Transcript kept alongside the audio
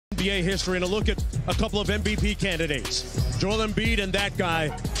NBA history and a look at a couple of MVP candidates. Joel Embiid and that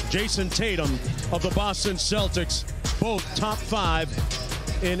guy, Jason Tatum of the Boston Celtics, both top 5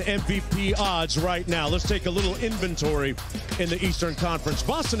 in MVP odds right now. Let's take a little inventory in the Eastern Conference.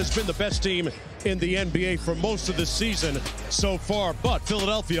 Boston has been the best team in the NBA for most of the season so far, but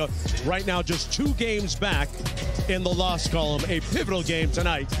Philadelphia right now just 2 games back in the loss column. A pivotal game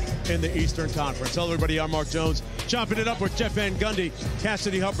tonight in the Eastern Conference. Hello everybody, I'm Mark Jones, chopping it up with Jeff Van Gundy.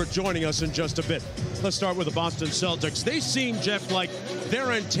 Cassidy Hubbard joining us in just a bit. Let's start with the Boston Celtics. They seem, Jeff, like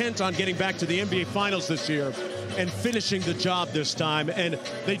they're intent on getting back to the NBA Finals this year and finishing the job this time, and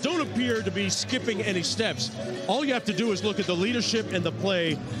they don't appear to be skipping any steps. All you have to do is look at the leadership and the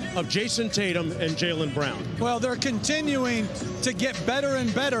play of Jason Tatum and Jaylen Brown. Well, they're continuing to get better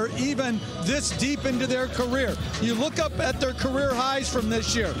and better even this deep into their career. You look up at their career highs from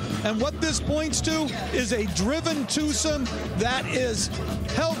this year, and what this points to is a driven twosome that is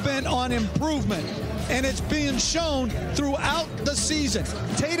hell-bent on improvement. And it's being shown throughout the season.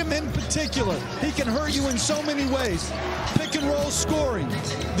 Tatum in particular, he can hurt you in so many ways. Pick and roll scoring.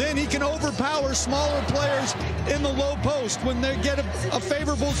 Then he can overpower smaller players in the low post when they get a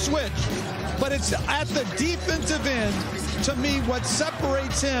favorable switch. But it's at the defensive end, to me, what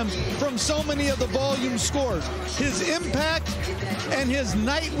separates him from so many of the volume scores. His impact and his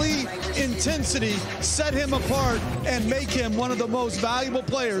nightly intensity set him apart and make him one of the most valuable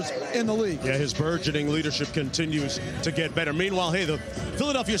players in the league. Yeah, his burgeoning leadership continues to get better. Meanwhile, hey, the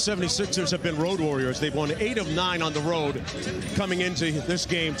Philadelphia 76ers have been road warriors. They've won 8 of 9 on the road coming into this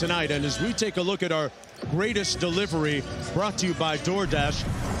game tonight. And as we take a look at our greatest delivery, brought to you by DoorDash,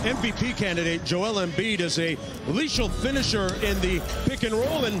 MVP candidate Joel Embiid is a lethal finisher in the pick and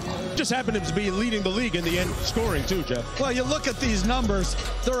roll and just happened to be leading the league in the end scoring too, Jeff. Well, you look at these numbers,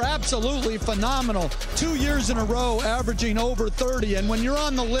 they're absolutely phenomenal. 2 years in a row averaging over 30, and when you're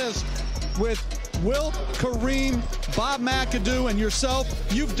on the list with Wilt, Kareem, Bob McAdoo, and yourself,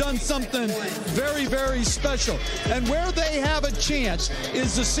 you've done something very, very special. And where they have a chance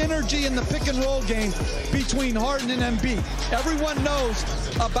is the synergy in the pick and roll game between Harden and Embiid. Everyone knows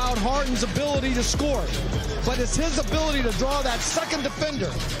about Harden's ability to score, but it's his ability to draw that second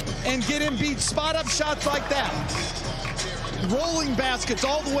defender and get Embiid spot-up shots like that. Rolling baskets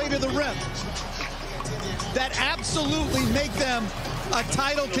all the way to the rim that absolutely make them a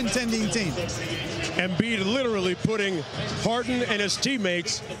title contending team. Embiid literally putting Harden and his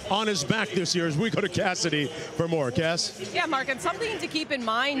teammates on his back this year as we go to Cassidy for more. Cass? Yeah, Mark, and something to keep in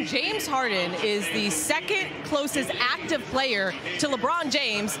mind, James Harden is the second closest active player to LeBron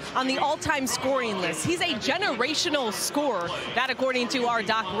James on the all-time scoring list. He's a generational scorer, that according to our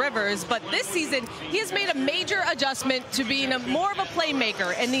Doc Rivers, but this season he has made a major adjustment to being more of a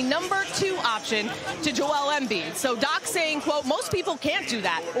playmaker and the number 2 option to Joel Embiid. So Doc saying, quote, most people can't do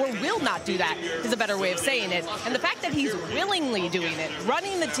that or will not do that is a better way of saying it. And the fact that he's willingly doing it,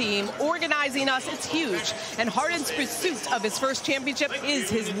 running the team, organizing us, it's huge. And Harden's pursuit of his first championship is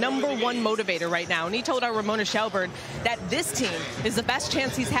his number 1 motivator right now. And he told our Ramona Shelburne that this team is the best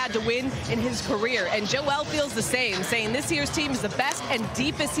chance he's had to win in his career. And Joel feels the same, saying this year's team is the best and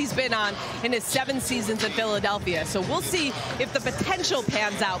deepest he's been on in his 7 seasons in Philadelphia. So we'll see if the potential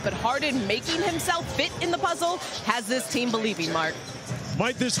pans out. But Harden making himself fit in the puzzle has this team believing, Mark.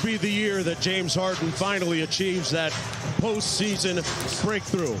 Might this be the year that James Harden finally achieves that postseason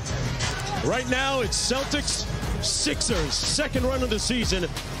breakthrough? Right now, it's Celtics, Sixers, second run of the season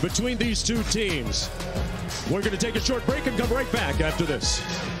between these 2 teams. We're going to take a short break and come right back after this.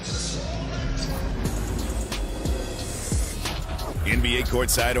 NBA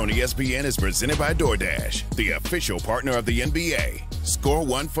Courtside on ESPN is presented by DoorDash, the official partner of the NBA. Score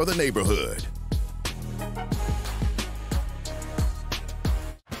one for the neighborhood.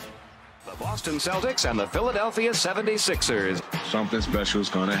 Boston Celtics and the Philadelphia 76ers. Something special is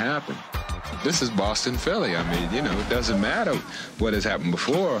going to happen. This is Boston, Philly. I mean, you know, it doesn't matter what has happened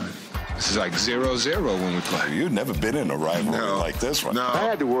before. This is like 0-0 when we play. You've never been in a rivalry like this one. No. I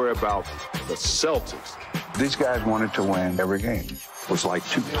had to worry about the Celtics. These guys wanted to win every game. It was like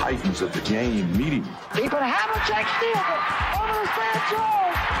 2 titans of the game meeting. He put a Havlicek steals it over the Sancho.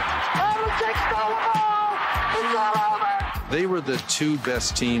 Havlicek stole the ball. It's all over. They were the 2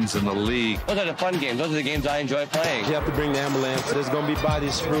 best teams in the league. Those are the fun games. Those are the games I enjoy playing. You have to bring the ambulance. There's going to be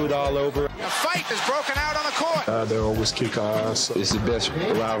bodies screwed all over. A fight is broken out on the court. They always kick our ass. It's the best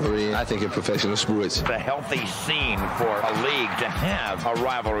rivalry, I think, in professional sports. It's a healthy scene for a league to have a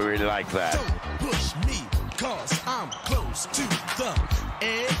rivalry like that. Don't push me, cause I'm close to the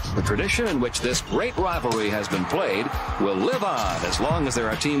edge. The tradition in which this great rivalry has been played will live on as long as there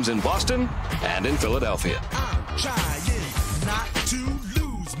are teams in Boston and in Philadelphia. I'm trying not to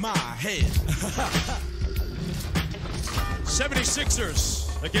lose my head.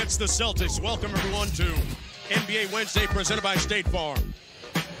 76ers against the Celtics. Welcome, everyone, to NBA Wednesday presented by State Farm.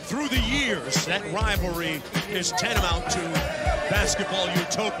 Through the years, that rivalry is tantamount to basketball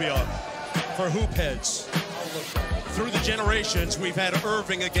utopia for hoop heads. Through the generations, we've had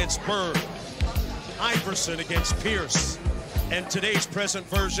Irving against Bird, Iverson against Pierce, and today's present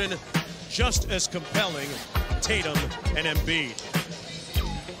version, just as compelling, Tatum and Embiid.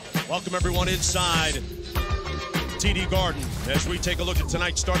 Welcome, everyone, inside TD Garden as we take a look at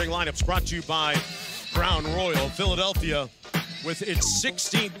tonight's starting lineups, brought to you by Crown Royal. Philadelphia with its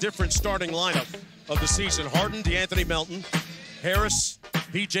 16th different starting lineup of the season. Harden, DeAnthony Melton, Harris,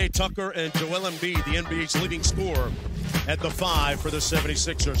 P.J. Tucker, and Joel Embiid, the NBA's leading scorer, at the 5 for the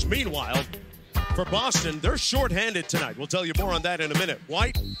 76ers. Meanwhile, for Boston, they're shorthanded tonight. We'll tell you more on that in a minute.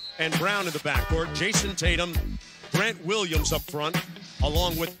 White and Brown in the backcourt. Jason Tatum, Grant Williams up front,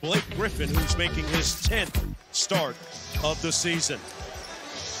 along with Blake Griffin, who's making his 10th start of the season.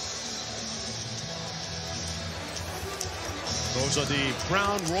 Those are the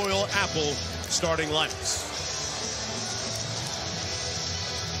Crown Royal Apple starting lineups.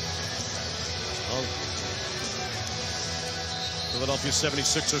 Well, Philadelphia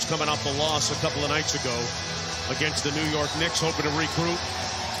 76ers coming off the loss a couple of nights ago against the New York Knicks, hoping to regroup.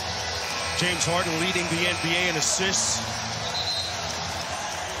 James Harden leading the NBA in assists.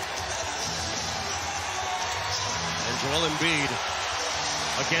 And Joel Embiid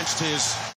against his